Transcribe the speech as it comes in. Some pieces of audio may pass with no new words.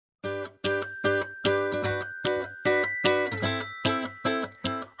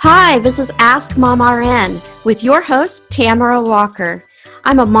Hi, this is Ask Mom RN with your host, Tamara Walker.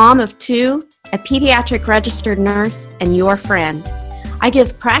 I'm a mom of two, a pediatric registered nurse, and your friend. I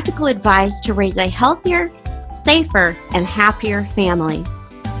give practical advice to raise a healthier, safer, and happier family.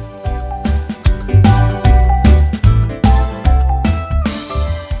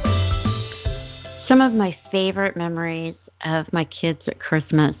 Some of my favorite memories of my kids at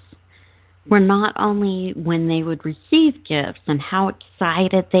Christmas were not only when they would receive gifts and how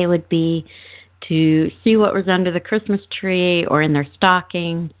excited they would be to see what was under the Christmas tree or in their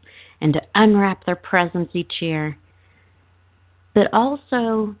stockings and to unwrap their presents each year, but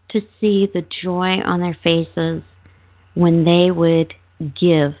also to see the joy on their faces when they would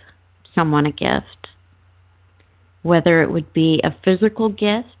give someone a gift, whether it would be a physical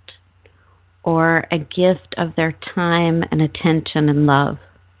gift or a gift of their time and attention and love.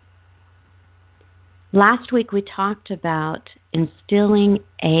 Last week we talked about instilling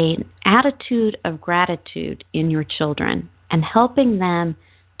an attitude of gratitude in your children and helping them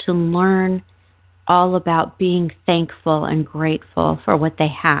to learn all about being thankful and grateful for what they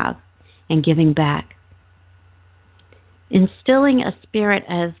have and giving back. Instilling a spirit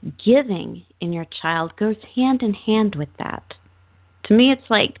of giving in your child goes hand in hand with that. To me, it's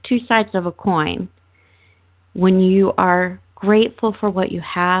like two sides of a coin. When you are grateful for what you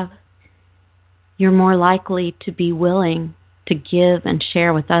have, you're more likely to be willing to give and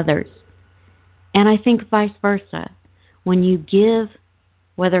share with others. And I think vice versa. When you give,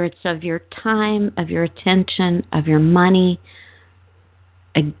 whether it's of your time, of your attention, of your money,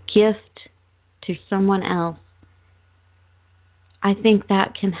 a gift to someone else, I think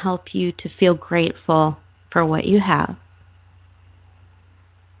that can help you to feel grateful for what you have.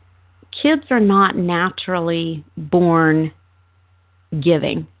 Kids are not naturally born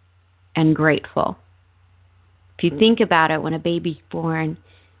giving and grateful. If you think about it, when a baby's born,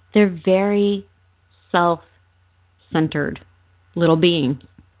 they're very self-centered little beings.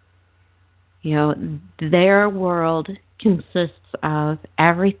 You know, their world consists of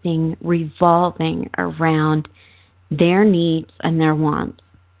everything revolving around their needs and their wants.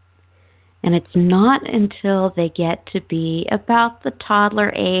 And it's not until they get to be about the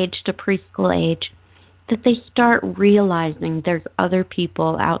toddler age to preschool age that they start realizing there's other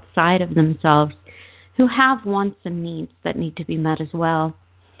people outside of themselves who have wants and needs that need to be met as well.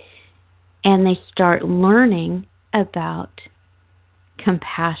 And they start learning about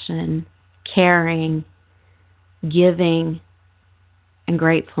compassion, caring, giving, and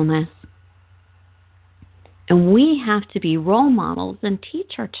gratefulness. And we have to be role models and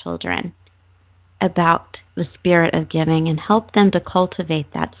teach our children about the spirit of giving and help them to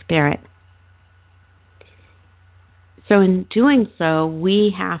cultivate that spirit. So in doing so,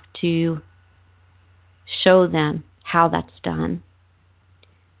 we have to show them how that's done.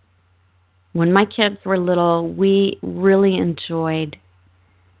 When my kids were little, we really enjoyed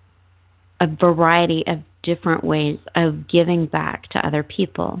a variety of different ways of giving back to other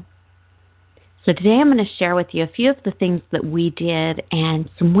people. So today I'm going to share with you a few of the things that we did and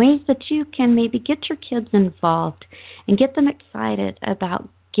some ways that you can maybe get your kids involved and get them excited about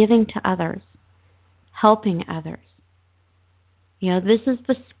giving to others, helping others. You know, this is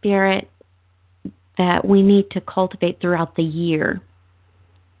the spirit that we need to cultivate throughout the year.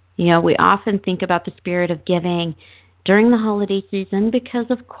 You know, we often think about the spirit of giving during the holiday season because,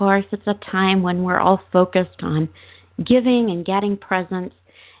 of course, it's a time when we're all focused on giving and getting presents.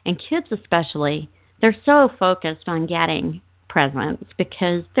 And kids especially, they're so focused on getting presents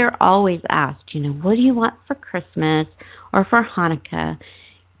because they're always asked, you know, what do you want for Christmas or for Hanukkah?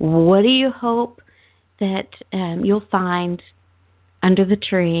 What do you hope that you'll find under the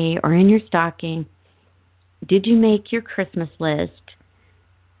tree or in your stocking? Did you make your Christmas list?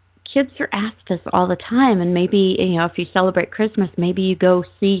 Kids are asked this all the time, and maybe, you know, if you celebrate Christmas, maybe you go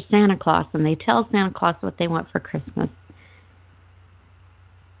see Santa Claus and they tell Santa Claus what they want for Christmas.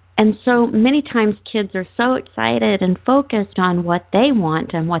 And so many times kids are so excited and focused on what they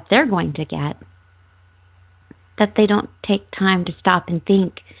want and what they're going to get that they don't take time to stop and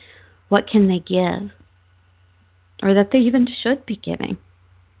think, what can they give? Or that they even should be giving.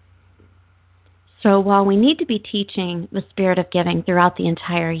 So while we need to be teaching the spirit of giving throughout the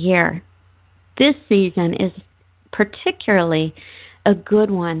entire year, this season is particularly a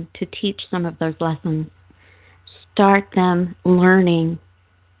good one to teach some of those lessons. Start them learning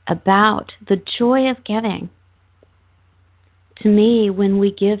about the joy of giving. To me, when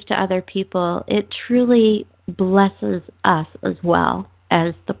we give to other people, it truly blesses us as well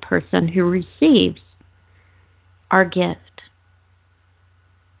as the person who receives our gift.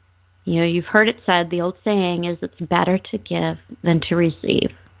 You know, you've heard it said, the old saying is it's better to give than to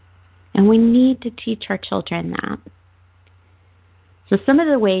receive. And we need to teach our children that. So some of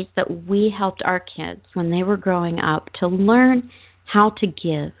the ways that we helped our kids when they were growing up to learn how to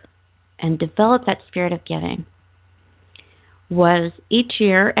give and develop that spirit of giving was each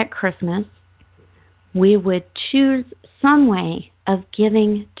year at Christmas, we would choose some way of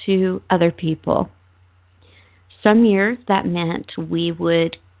giving to other people. Some years that meant we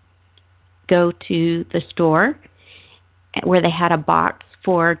would go to the store where they had a box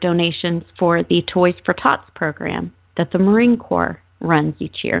for donations for the Toys for Tots program that the Marine Corps runs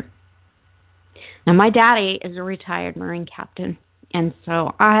each year. Now, my daddy is a retired Marine captain, and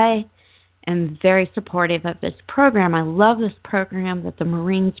so I am very supportive of this program. I love this program that the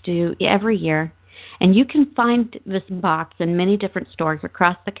Marines do every year, and you can find this box in many different stores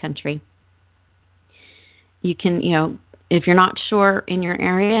across the country. You can, if you're not sure in your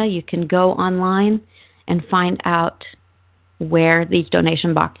area, you can go online and find out where these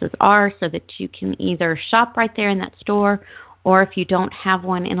donation boxes are so that you can either shop right there in that store, or if you don't have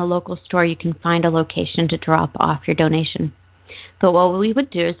one in a local store, you can find a location to drop off your donation. But what we would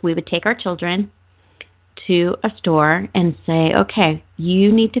do is we would take our children to a store and say, okay,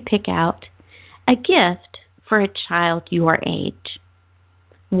 you need to pick out a gift for a child your age.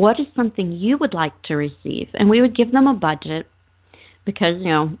 What is something you would like to receive? And we would give them a budget because,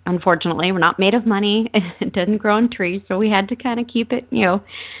 unfortunately, we're not made of money. It doesn't grow on trees, so we had to kind of keep it,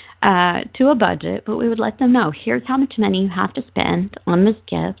 to a budget. But we would let them know, here's how much money you have to spend on this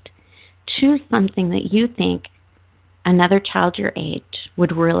gift. Choose something that you think another child your age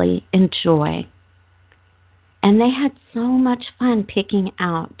would really enjoy. And they had so much fun picking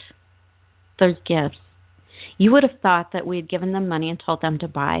out those gifts. You would have thought that we had given them money and told them to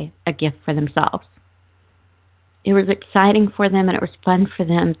buy a gift for themselves. It was exciting for them and it was fun for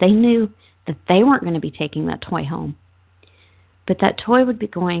them. They knew that they weren't going to be taking that toy home. But that toy would be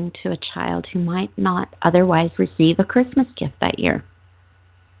going to a child who might not otherwise receive a Christmas gift that year.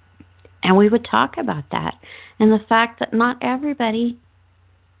 And we would talk about that and the fact that not everybody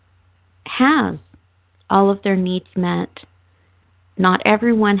has all of their needs met. Not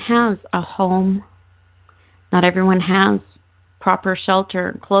everyone has a home. Not everyone has proper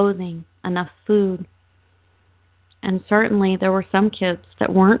shelter, clothing, enough food. And certainly there were some kids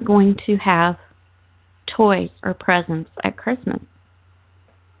that weren't going to have toys or presents at Christmas.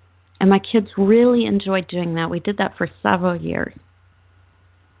 And my kids really enjoyed doing that. We did that for several years.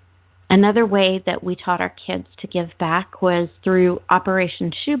 Another way that we taught our kids to give back was through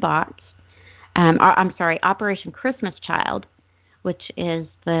Operation Operation Christmas Child, which is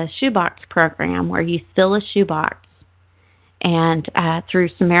the shoebox program where you fill a shoebox and through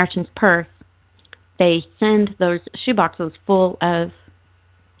Samaritan's Purse, they send those shoeboxes full of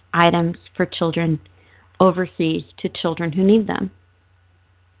items for children overseas to children who need them.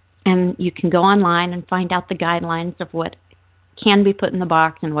 And you can go online and find out the guidelines of what can be put in the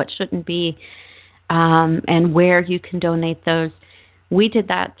box and what shouldn't be, and where you can donate those. We did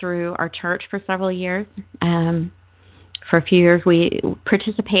that through our church for several years. For a few years, we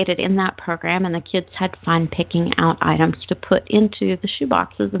participated in that program, and the kids had fun picking out items to put into the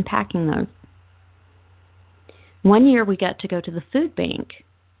shoeboxes and packing those. One year, we got to go to the food bank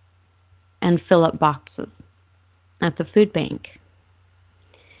and fill up boxes at the food bank.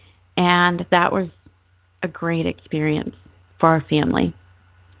 And that was a great experience for our family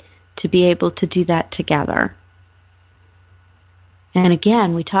to be able to do that together. And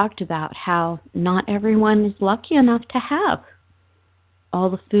again, we talked about how not everyone is lucky enough to have all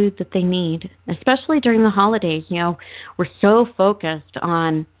the food that they need, especially during the holidays. We're so focused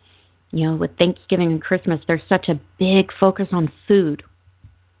on, with Thanksgiving and Christmas, there's such a big focus on food.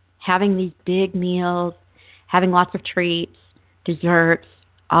 Having these big meals, having lots of treats, desserts,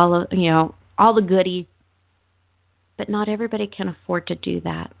 all the goodies. But not everybody can afford to do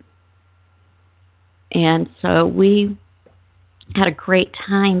that. And so we had a great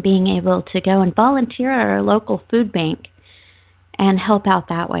time being able to go and volunteer at our local food bank and help out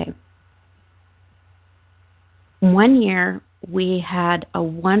that way. One year, we had a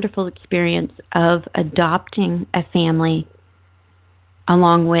wonderful experience of adopting a family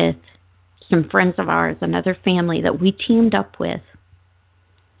along with some friends of ours, another family that we teamed up with.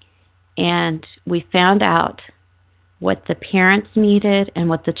 And we found out what the parents needed and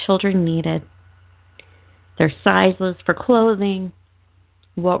what the children needed, their sizes for clothing,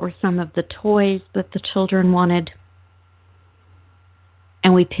 what were some of the toys that the children wanted.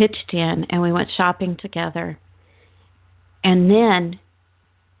 And we pitched in and we went shopping together. And then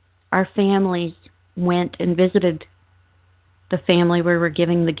our families went and visited the family we were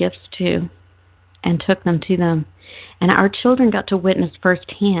giving the gifts to and took them to them. And our children got to witness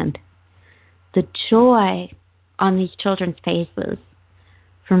firsthand the joy on these children's faces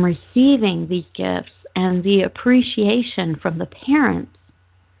from receiving these gifts and the appreciation from the parents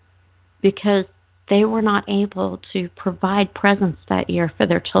because they were not able to provide presents that year for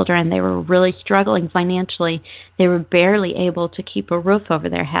their children. They were really struggling financially. They were barely able to keep a roof over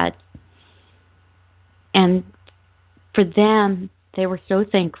their heads. And for them, they were so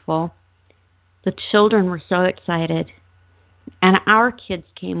thankful. The children were so excited. And our kids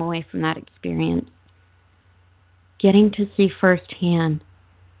came away from that experience getting to see firsthand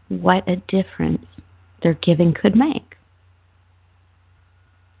what a difference their giving could make.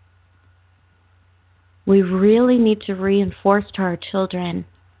 We really need to reinforce to our children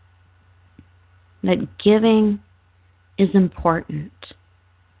that giving is important.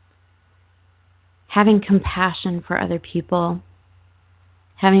 Having compassion for other people,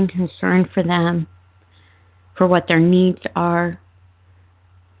 having concern for them, for what their needs are,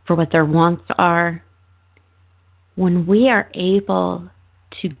 for what their wants are. When we are able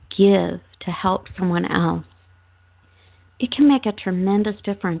to give to help someone else, it can make a tremendous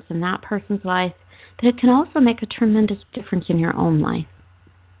difference in that person's life, but it can also make a tremendous difference in your own life.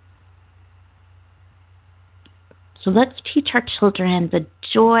 So let's teach our children the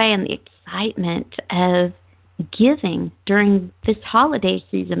joy and the excitement of giving during this holiday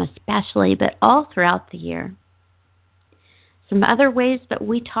season especially, but all throughout the year. Some other ways that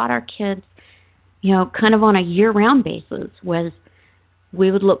we taught our kids, kind of on a year-round basis, was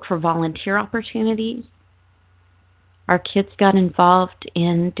we would look for volunteer opportunities. Our kids got involved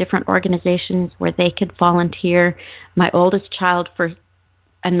in different organizations where they could volunteer. My oldest child, for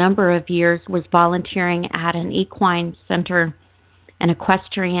a number of years, was volunteering at an equine center, an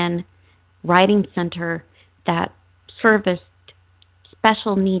equestrian riding center that serviced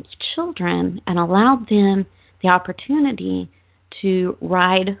special needs children and allowed them the opportunity to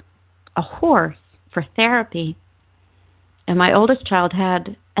ride a horse for therapy. And my oldest child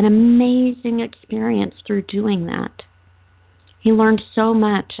had an amazing experience through doing that. He learned so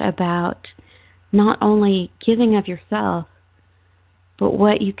much about not only giving of yourself, but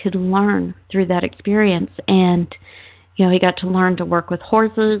what you could learn through that experience. And, he got to learn to work with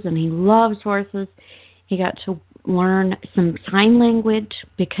horses, and he loves horses. He got to learn some sign language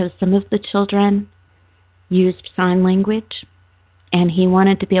because some of the children used sign language, and he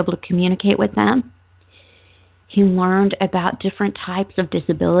wanted to be able to communicate with them. He learned about different types of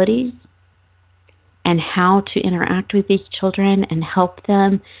disabilities and how to interact with these children and help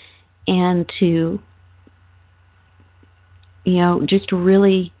them, and to, just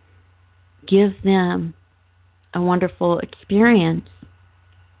really give them a wonderful experience.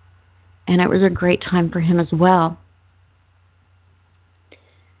 And it was a great time for him as well.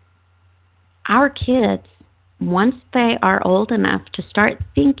 Our kids, once they are old enough to start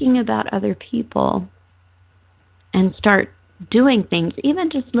thinking about other people and start doing things,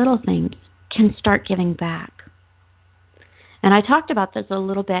 even just little things, can start giving back. And I talked about this a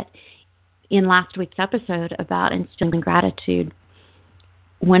little bit in last week's episode about instilling gratitude.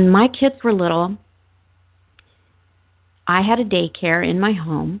 When my kids were little, I had a daycare in my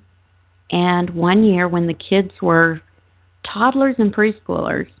home, and one year when the kids were toddlers and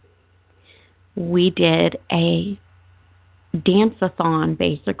preschoolers, we did a dance-a-thon,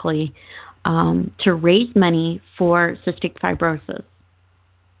 basically, to raise money for cystic fibrosis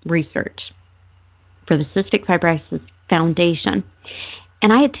research, for the Cystic Fibrosis Foundation.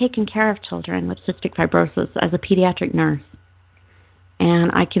 And I had taken care of children with cystic fibrosis as a pediatric nurse.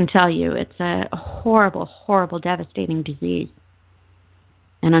 And I can tell you, it's a horrible, horrible, devastating disease.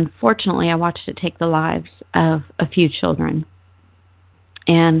 And unfortunately, I watched it take the lives of a few children.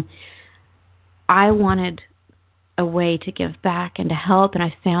 And I wanted a way to give back and to help, and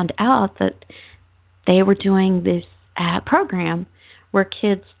I found out that they were doing this program where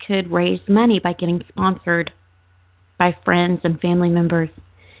kids could raise money by getting sponsored by friends and family members.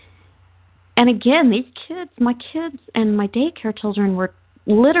 And again, these kids, my kids and my daycare children, were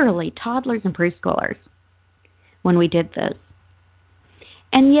literally toddlers and preschoolers when we did this.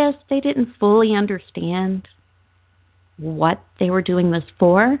 And yes, they didn't fully understand what they were doing this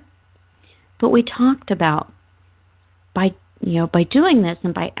for, but we talked about by doing this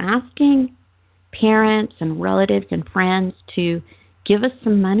and by asking parents and relatives and friends to give us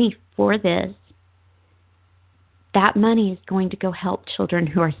some money for this, that money is going to go help children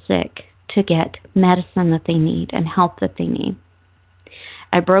who are sick to get medicine that they need and help that they need.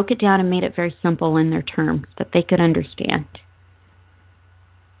 I broke it down and made it very simple in their terms that they could understand.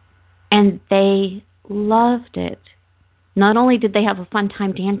 And they loved it. Not only did they have a fun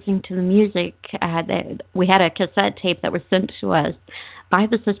time dancing to the music, we had a cassette tape that was sent to us by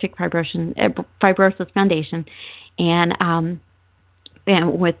the Cystic Fibrosis Foundation, and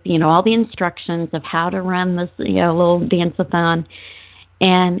with all the instructions of how to run this little dance-a-thon,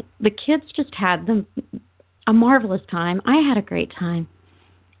 and the kids just had a marvelous time. I had a great time,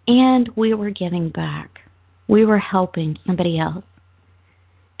 and we were giving back. We were helping somebody else,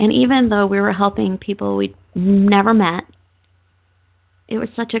 and even though we were helping people we'd never met, it was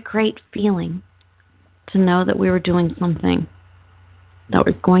such a great feeling to know that we were doing something that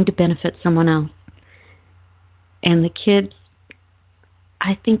was going to benefit someone else. And the kids,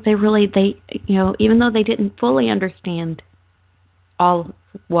 I think they even though they didn't fully understand all of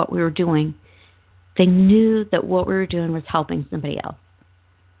what we were doing, they knew that what we were doing was helping somebody else.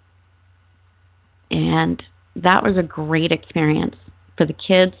 And that was a great experience for the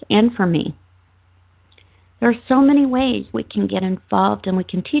kids and for me. There are so many ways we can get involved, and we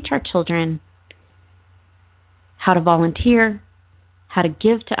can teach our children how to volunteer, how to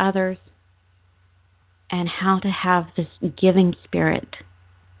give to others, and how to have this giving spirit.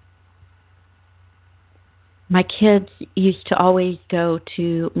 My kids used to always go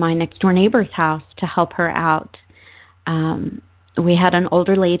to my next-door neighbor's house to help her out. We had an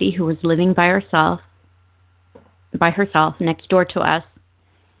older lady who was living by herself next door to us,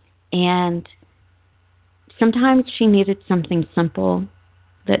 and sometimes she needed something simple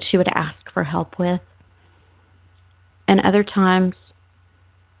that she would ask for help with, and other times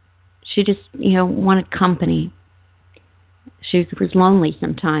she just, wanted company. She was lonely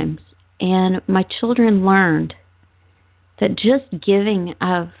sometimes, and my children learned that just giving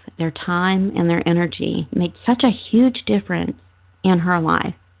of their time and their energy made such a huge difference in her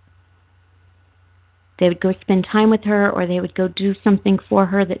life. They would go spend time with her, or they would go do something for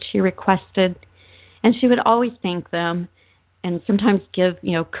her that she requested, and she would always thank them and sometimes give,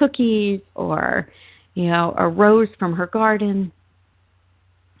 cookies or, a rose from her garden.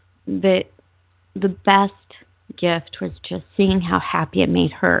 The best gift was just seeing how happy it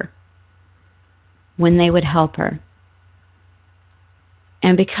made her when they would help her.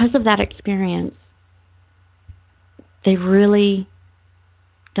 And because of that experience, they really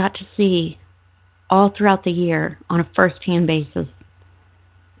got to see all throughout the year on a first-hand basis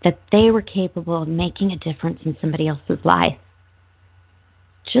that they were capable of making a difference in somebody else's life.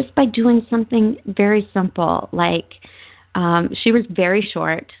 Just by doing something very simple, like she was very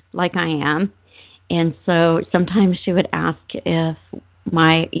short, like I am, and so sometimes she would ask if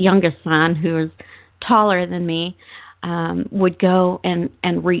my youngest son, who is taller than me, would go and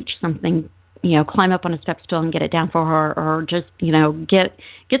reach something, climb up on a step stool and get it down for her, or just,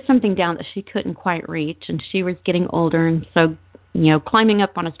 get something down that she couldn't quite reach. And she was getting older, and so, climbing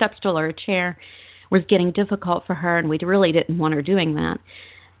up on a step stool or a chair was getting difficult for her, and we really didn't want her doing that.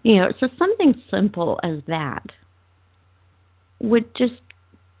 So something simple as that would just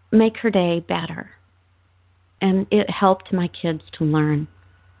make her day better. And it helped my kids to learn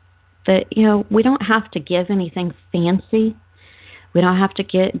that, we don't have to give anything fancy. We don't have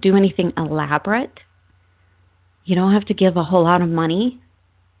to do anything elaborate. You don't have to give a whole lot of money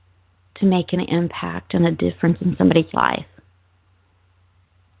to make an impact and a difference in somebody's life.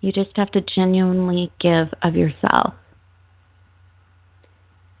 You just have to genuinely give of yourself.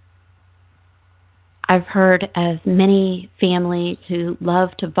 I've heard of many families who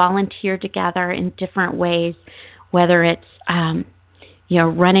love to volunteer together in different ways, whether it's,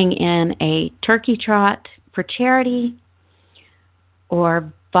 running in a turkey trot for charity,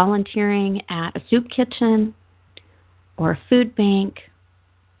 or volunteering at a soup kitchen, or a food bank,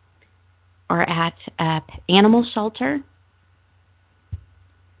 or at an animal shelter.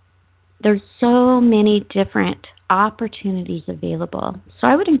 There's so many different opportunities available. So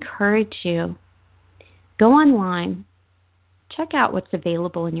I would encourage you, go online, check out what's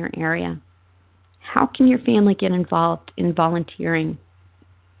available in your area. How can your family get involved in volunteering?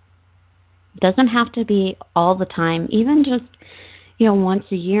 It doesn't have to be all the time, even just, once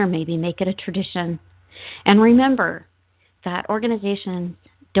a year, maybe make it a tradition. And remember that organizations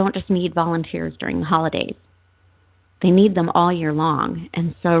don't just need volunteers during the holidays. They need them all year long.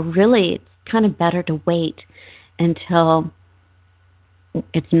 And so really it's kind of better to wait until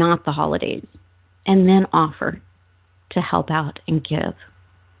it's not the holidays and then offer to help out and give.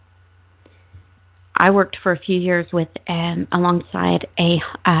 I worked for a few years with alongside a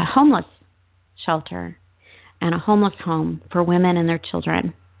homeless shelter and a homeless home for women and their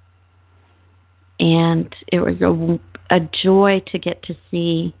children. And it was a joy to get to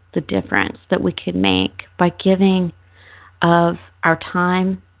see the difference that we could make by giving of our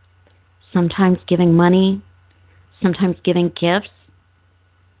time, sometimes giving money, sometimes giving gifts,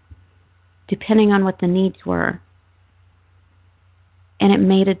 depending on what the needs were. And it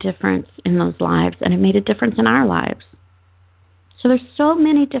made a difference in those lives, and it made a difference in our lives. So there's so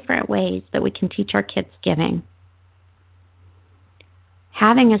many different ways that we can teach our kids giving.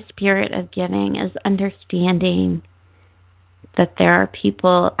 Having a spirit of giving is understanding that there are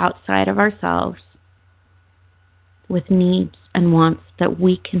people outside of ourselves with needs and wants that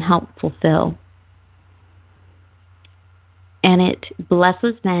we can help fulfill. And it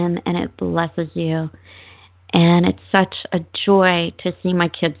blesses them and it blesses you. And it's such a joy to see my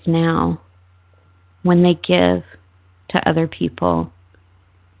kids now when they give to other people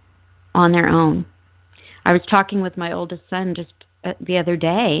on their own. I was talking with my oldest son just the other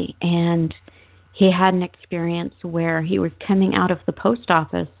day, and he had an experience where he was coming out of the post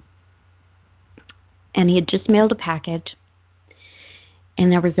office, and he had just mailed a package,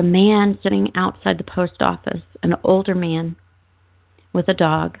 and there was a man sitting outside the post office, an older man with a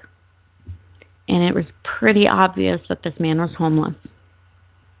dog, and it was pretty obvious that this man was homeless.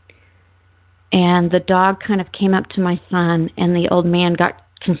 And the dog kind of came up to my son, and the old man got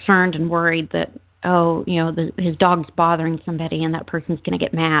concerned and worried that, his dog's bothering somebody and that person's going to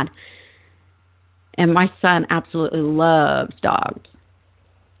get mad. And my son absolutely loves dogs.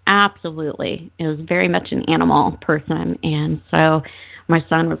 Absolutely. He was very much an animal person. And so my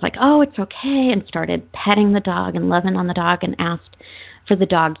son was like, oh, it's okay, and started petting the dog and loving on the dog and asked for the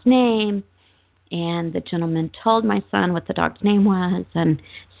dog's name. And the gentleman told my son what the dog's name was and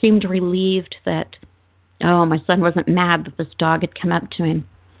seemed relieved that, my son wasn't mad that this dog had come up to him.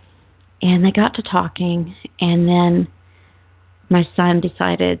 And they got to talking, and then my son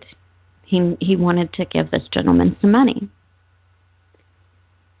decided he wanted to give this gentleman some money.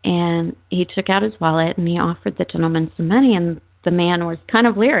 And he took out his wallet, and he offered the gentleman some money, and the man was kind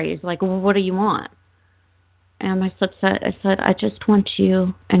of leery. He's like, well, what do you want? And I said, I just want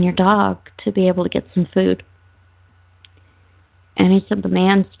you and your dog to be able to get some food. And he said the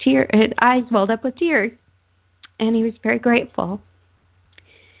man's his eyes welled up with tears, and he was very grateful.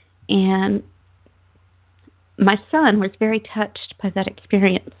 And my son was very touched by that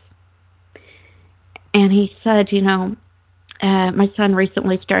experience. And he said, my son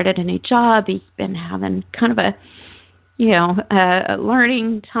recently started a new job. He's been having kind of a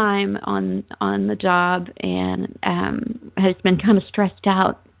learning time on the job, and has been kind of stressed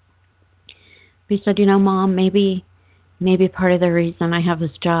out. He said, Mom, maybe part of the reason I have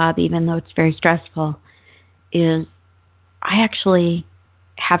this job, even though it's very stressful, is I actually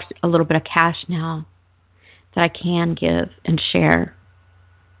have a little bit of cash now that I can give and share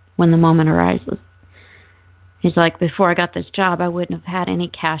when the moment arises. He's like, before I got this job, I wouldn't have had any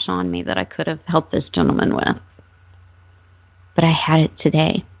cash on me that I could have helped this gentleman with. But I had it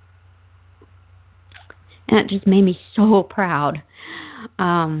today. And it just made me so proud,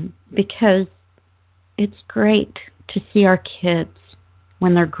 because it's great to see our kids,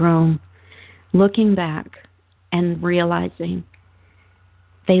 when they're grown, looking back and realizing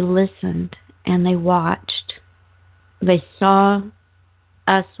they listened and they watched. They saw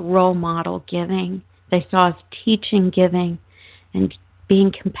us role model giving. They saw us teaching giving and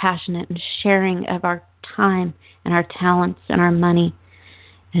being compassionate and sharing of our time and our talents and our money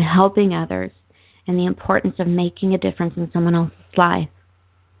and helping others, and the importance of making a difference in someone else's life.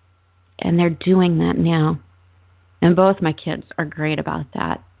 And they're doing that now. And both my kids are great about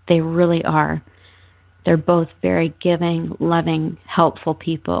that. They really are. They're both very giving, loving, helpful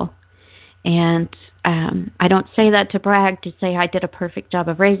people. And I don't say that to brag, to say I did a perfect job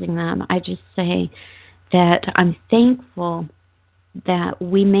of raising them. I just say that I'm thankful that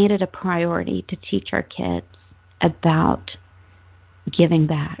we made it a priority to teach our kids about giving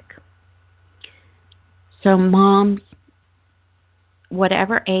back. So moms,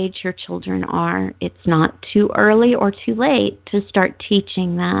 whatever age your children are, it's not too early or too late to start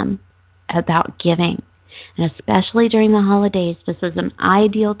teaching them about giving. And especially during the holidays, this is an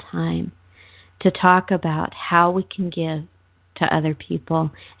ideal time to talk about how we can give to other people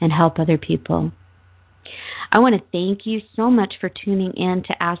and help other people. I want to thank you so much for tuning in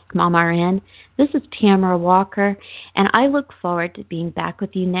to Ask Mom RN. This is Tamara Walker, and I look forward to being back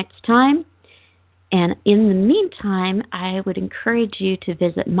with you next time. And in the meantime, I would encourage you to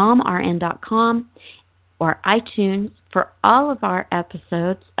visit momrn.com or iTunes for all of our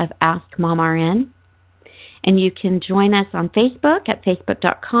episodes of Ask Mom RN. And you can join us on Facebook at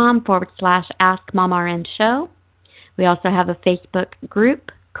facebook.com/Ask Mom RN Show. We also have a Facebook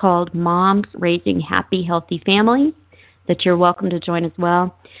group called Moms Raising Happy, Healthy Families that you're welcome to join as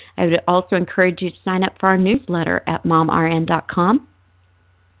well. I would also encourage you to sign up for our newsletter at momrn.com.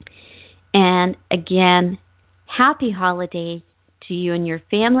 And again, happy holidays to you and your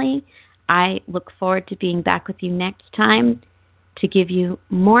family. I look forward to being back with you next time. to give you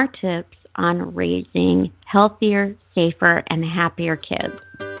more tips on raising healthier, safer, and happier kids.